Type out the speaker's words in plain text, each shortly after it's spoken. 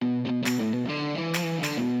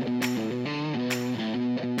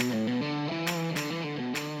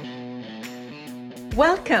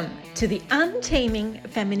Welcome to the Untaming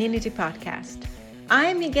Femininity Podcast.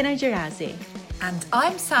 I'm Meghana Jarazi. And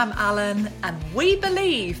I'm Sam Allen, and we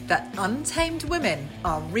believe that untamed women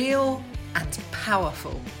are real and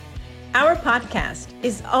powerful. Our podcast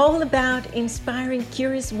is all about inspiring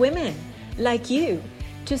curious women like you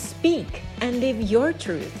to speak and live your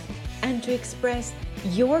truth and to express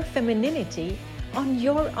your femininity on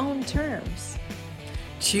your own terms.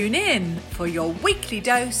 Tune in for your weekly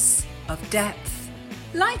dose of depth,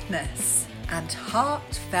 lightness, and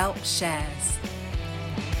heartfelt shares.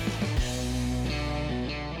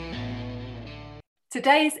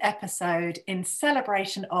 Today's episode, in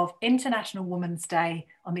celebration of International Women's Day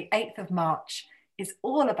on the 8th of March, is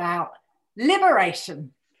all about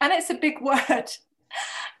liberation. And it's a big word.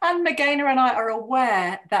 And Meghana and I are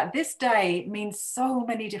aware that this day means so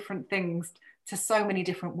many different things to so many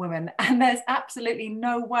different women. And there's absolutely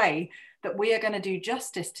no way that we are going to do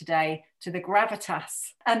justice today to the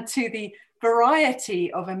gravitas and to the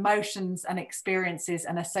variety of emotions and experiences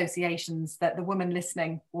and associations that the women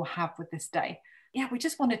listening will have with this day. Yeah, we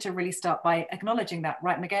just wanted to really start by acknowledging that,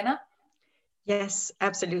 right, Meghana? Yes,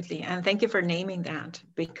 absolutely. And thank you for naming that,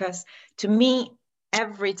 because to me,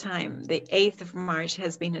 every time the 8th of March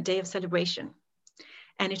has been a day of celebration,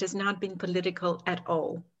 and it has not been political at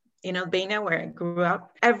all. In Albania, where I grew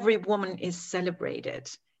up, every woman is celebrated.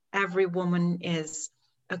 Every woman is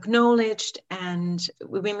acknowledged, and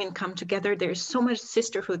women come together. There's so much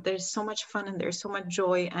sisterhood, there's so much fun, and there's so much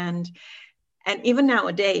joy. And even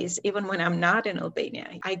nowadays, even when I'm not in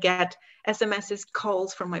Albania, I get SMSs,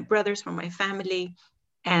 calls from my brothers, from my family,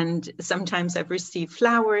 and sometimes I've received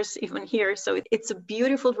flowers even here. So it's a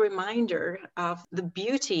beautiful reminder of the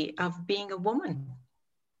beauty of being a woman.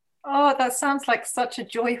 Oh, that sounds like such a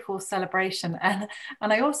joyful celebration. And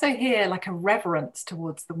I also hear like a reverence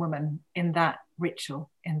towards the woman in that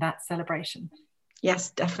ritual, in that celebration.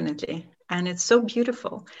 Yes, definitely. And it's so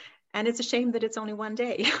beautiful. And it's a shame that it's only one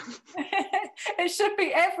day. It should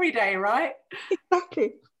be every day, right?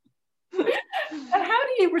 Exactly. And how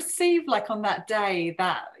do you receive, like on that day,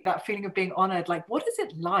 that feeling of being honored? Like, what is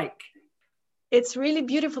it like? It's really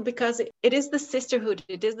beautiful because it is the sisterhood,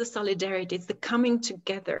 it is the solidarity, it's the coming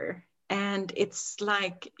together. And it's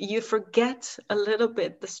like you forget a little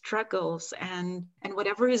bit the struggles and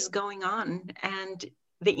whatever is going on. And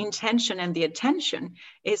the intention and the attention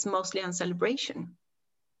is mostly on celebration.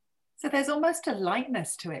 So there's almost a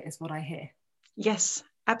lightness to it, is what I hear. Yes,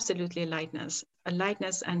 absolutely a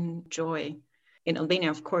lightness and joy. In Albania,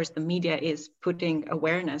 of course, the media is putting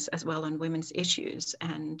awareness as well on women's issues,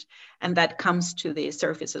 and that comes to the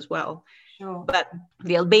surface as well. Sure. But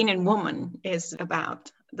the Albanian woman is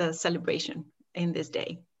about the celebration in this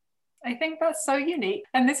day. I think that's so unique.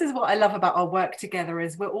 And this is what I love about our work together,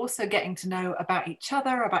 is we're also getting to know about each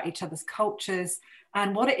other's cultures,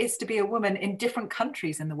 and what it is to be a woman in different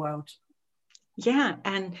countries in the world. Yeah,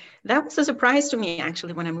 and that was a surprise to me,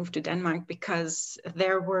 actually, when I moved to Denmark, because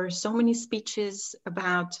there were so many speeches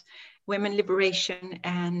about women liberation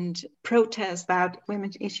and protests about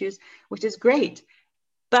women's issues, which is great.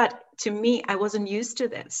 But to me, I wasn't used to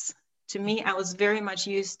this. To me, I was very much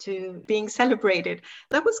used to being celebrated.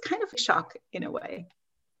 That was kind of a shock in a way.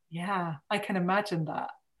 Yeah, I can imagine that.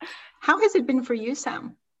 How has it been for you,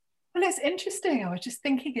 Sam? Well, it's interesting. I was just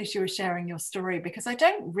thinking as you were sharing your story, because I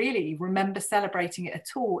don't really remember celebrating it at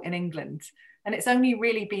all in England. And it's only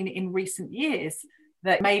really been in recent years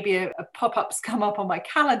that maybe a pop-up's come up on my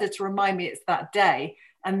calendar to remind me it's that day.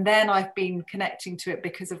 And then I've been connecting to it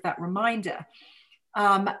because of that reminder.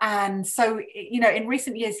 And so, in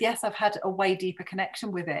recent years, yes, I've had a way deeper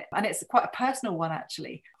connection with it. And it's quite a personal one,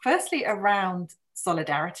 actually. Firstly, around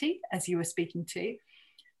solidarity, as you were speaking to,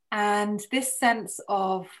 and this sense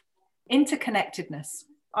of interconnectedness.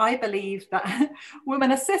 I believe that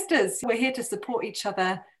women are sisters. We're here to support each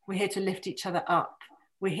other. We're here to lift each other up.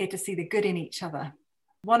 We're here to see the good in each other.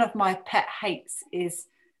 One of my pet hates is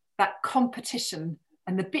that competition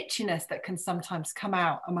and the bitchiness that can sometimes come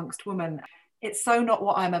out amongst women. It's so not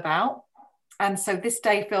what I'm about. And so this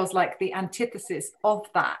day feels like the antithesis of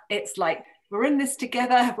that. It's like, we're in this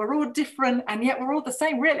together. We're all different, and yet we're all the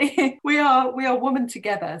same, really. We are women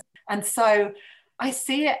together. And so I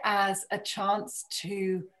see it as a chance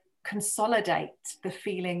to consolidate the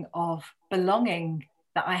feeling of belonging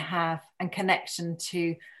that I have and connection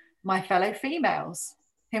to my fellow females,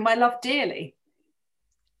 whom I love dearly.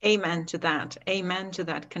 Amen to that. Amen to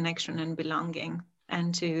that connection and belonging,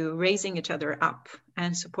 and to raising each other up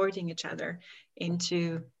and supporting each other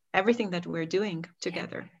into everything that we're doing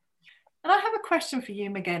together. And I have a question for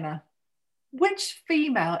you, Meghana. Which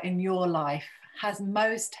female in your life has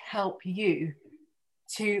most helped you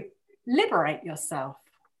to liberate yourself?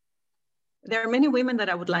 There are many women that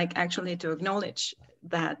I would like actually to acknowledge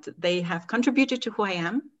that they have contributed to who I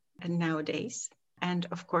am and nowadays. And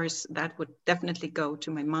of course, that would definitely go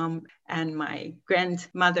to my mom and my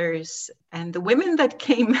grandmothers and the women that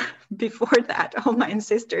came before that, all my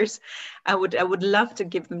sisters. I would love to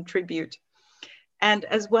give them tribute. And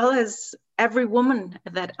as well as every woman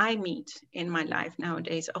that I meet in my life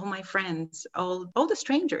nowadays, all my friends, all the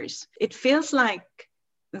strangers, it feels like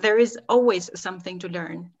there is always something to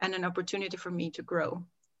learn and an opportunity for me to grow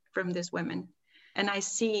from these women. And I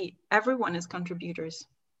see everyone as contributors.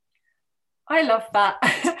 I love that.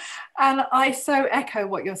 And I so echo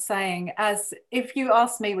what you're saying, as if you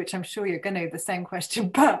ask me, which I'm sure you're going to, the same question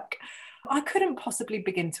back, I couldn't possibly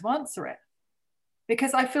begin to answer it,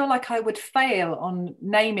 because I feel like I would fail on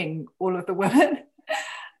naming all of the women.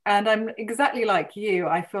 And I'm exactly like you.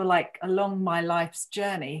 I feel like along my life's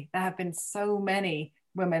journey, there have been so many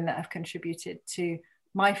women that have contributed to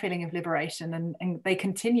my feeling of liberation, and they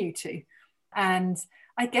continue to. And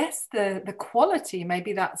I guess the quality,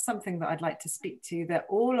 maybe that's something that I'd like to speak to, that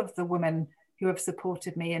all of the women who have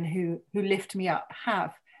supported me and who lift me up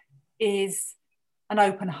have, is an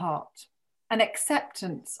open heart, an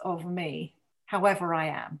acceptance of me, however I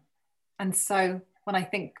am. And so when I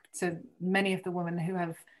think to many of the women who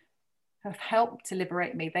have helped to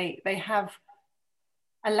liberate me, they have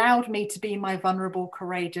allowed me to be my vulnerable,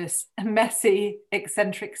 courageous, messy,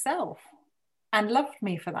 eccentric self, and loved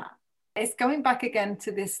me for that. It's going back again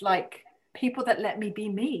to this, like, people that let me be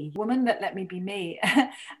me, women that let me be me.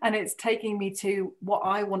 And it's taking me to what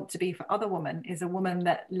I want to be for other women, is a woman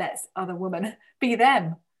that lets other women be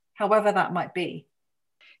them, however that might be.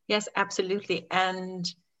 Yes, absolutely.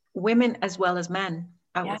 And women as well as men,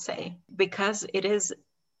 I would say, because it is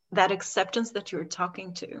that acceptance that you're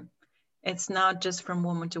talking to. It's not just from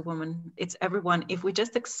woman to woman, it's everyone. If we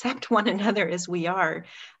just accept one another as we are,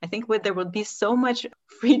 I think there will be so much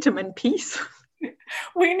freedom and peace.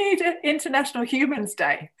 We need an International Humans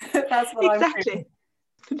Day. That's what exactly.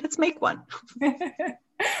 Let's make one.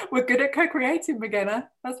 We're good at co-creating, McGenna,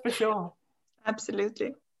 that's for sure.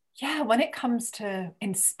 Absolutely. Yeah, when it comes to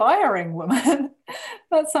inspiring women,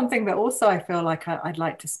 that's something that also I feel like I'd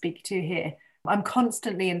like to speak to here. I'm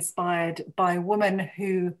constantly inspired by women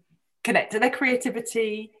who connect to their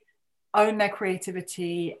creativity, own their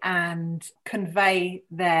creativity, and convey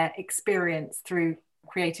their experience through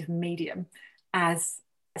creative medium as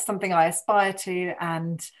something I aspire to.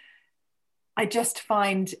 And I just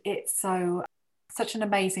find it such an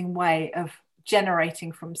amazing way of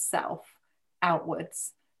generating from self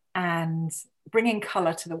outwards and bringing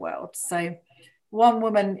color to the world. So one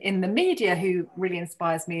woman in the media who really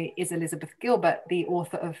inspires me is Elizabeth Gilbert, the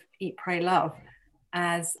author of Eat, Pray, Love.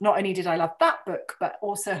 As not only did I love that book, but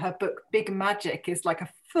also her book Big Magic is like a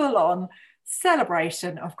full-on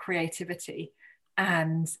celebration of creativity.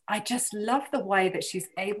 And I just love the way that she's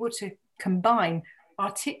able to combine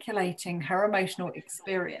articulating her emotional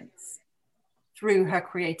experience through her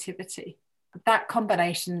creativity. That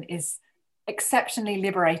combination is exceptionally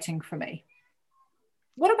liberating for me.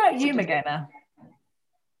 What about you, McGenna?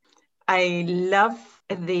 I love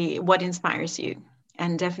what inspires you.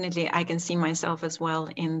 And definitely I can see myself as well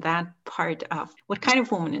in that part of what kind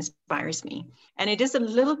of woman inspires me. And it is a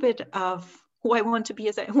little bit of who I want to be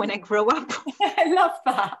when I grow up. I love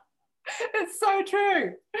that. It's so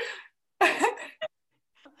true.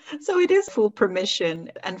 So it is full permission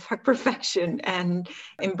and perfection and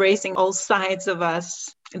embracing all sides of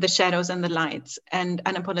us, the shadows and the lights, and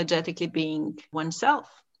unapologetically being oneself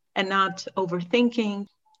and not overthinking,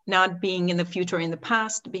 not being in the future or in the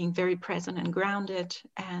past, being very present and grounded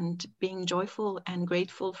and being joyful and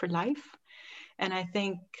grateful for life. And I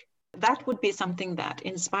think that would be something that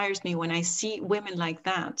inspires me when I see women like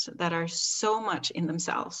that are so much in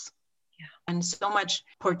themselves and so much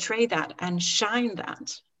portray that and shine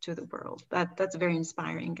that to the world. That's very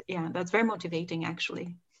inspiring. Yeah, that's very motivating,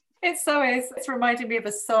 actually. It so is. It's reminding me of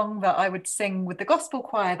a song that I would sing with the gospel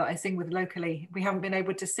choir that I sing with locally. We haven't been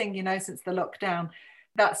able to sing, since the lockdown.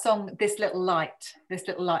 That song, this little light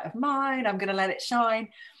of mine, I'm going to let it shine.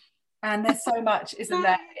 And there's so much, isn't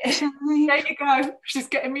there? There you go. She's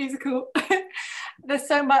getting musical. There's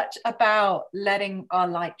so much about letting our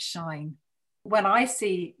light shine. When I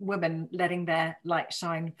see women letting their light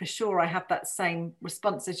shine, for sure, I have that same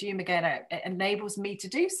response as you, McGenna. It enables me to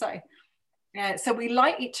do so. So we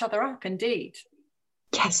light each other up, indeed.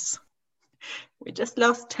 Yes. We just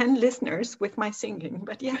lost 10 listeners with my singing,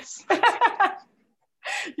 but yes.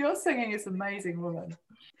 Your singing is amazing, woman.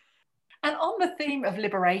 And on the theme of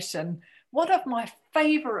liberation, one of my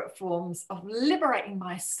favourite forms of liberating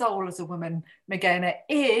my soul as a woman, Meghana,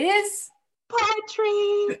 is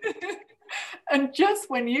poetry. And just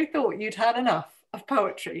when you thought you'd had enough of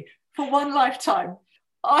poetry for one lifetime,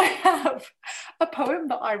 I have a poem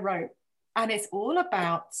that I wrote, and it's all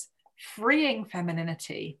about freeing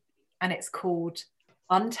femininity, and it's called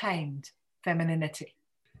Untamed Femininity.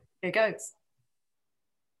 Here goes.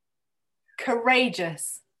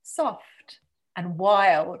 Courageous, soft, and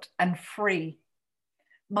wild and free,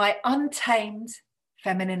 my untamed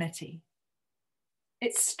femininity.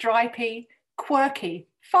 It's stripy, quirky,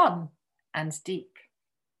 fun, and deep.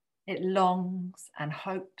 It longs and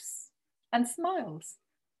hopes and smiles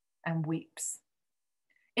and weeps.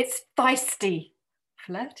 It's feisty,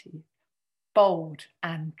 flirty, bold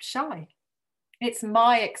and shy. It's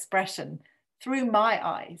my expression through my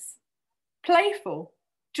eyes, playful,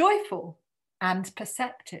 joyful, and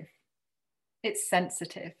perceptive. It's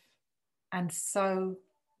sensitive and so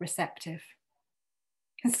receptive.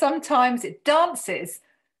 And sometimes it dances,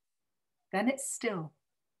 then it's still.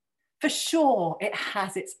 For sure, it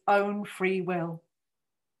has its own free will.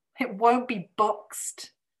 It won't be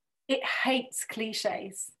boxed. It hates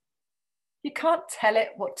cliches. You can't tell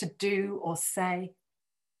it what to do or say.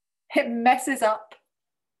 It messes up.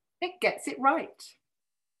 It gets it right.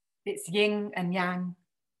 It's yin and yang.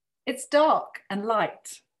 It's dark and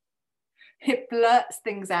light. It blurts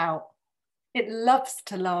things out. It loves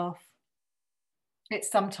to laugh. It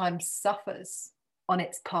sometimes suffers on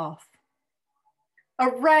its path. A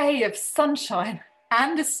ray of sunshine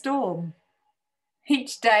and a storm.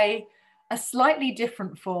 Each day, a slightly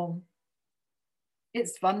different form.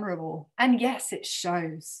 It's vulnerable, and yes, it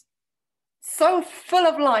shows. So full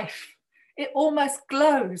of life, it almost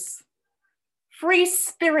glows.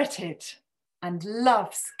 Free-spirited and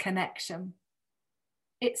loves connection.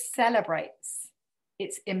 It celebrates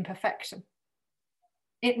its imperfection.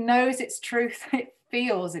 It knows its truth, it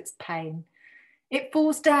feels its pain. It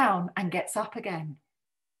falls down and gets up again.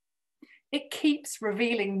 It keeps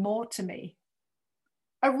revealing more to me.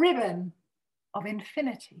 A ribbon of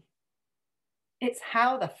infinity. It's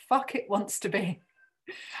how the fuck it wants to be.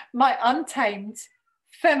 My untamed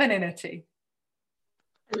femininity.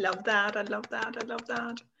 I love that. I love that. I love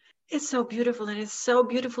that. It's so beautiful, and it's so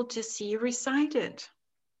beautiful to see you recite it.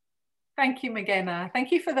 Thank you, Meghana.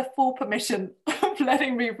 Thank you for the full permission of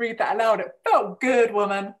letting me read that aloud. It felt good,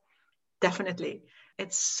 woman. Definitely.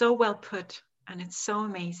 It's so well put, and it's so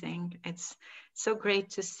amazing. It's so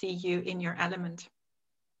great to see you in your element.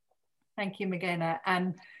 Thank you, Meghana.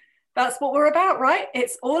 And that's what we're about, right?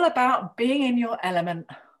 It's all about being in your element.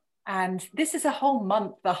 And this is a whole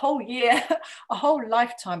month, a whole year, a whole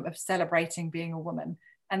lifetime of celebrating being a woman.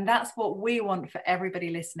 And that's what we want for everybody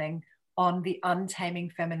listening on the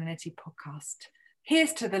Untaming Femininity podcast.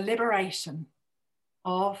 Here's to the liberation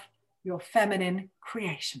of your feminine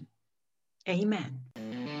creation. Amen.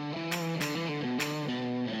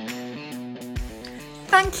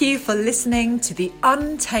 Thank you for listening to the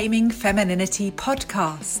Untaming Femininity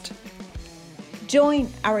podcast. Join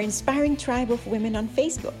our inspiring tribe of women on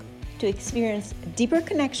Facebook to experience a deeper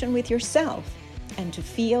connection with yourself and to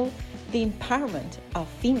feel the empowerment of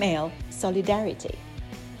female solidarity.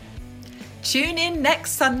 Tune in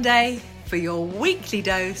next Sunday for your weekly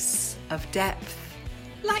dose of depth,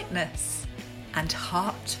 lightness, and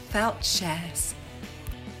heartfelt shares.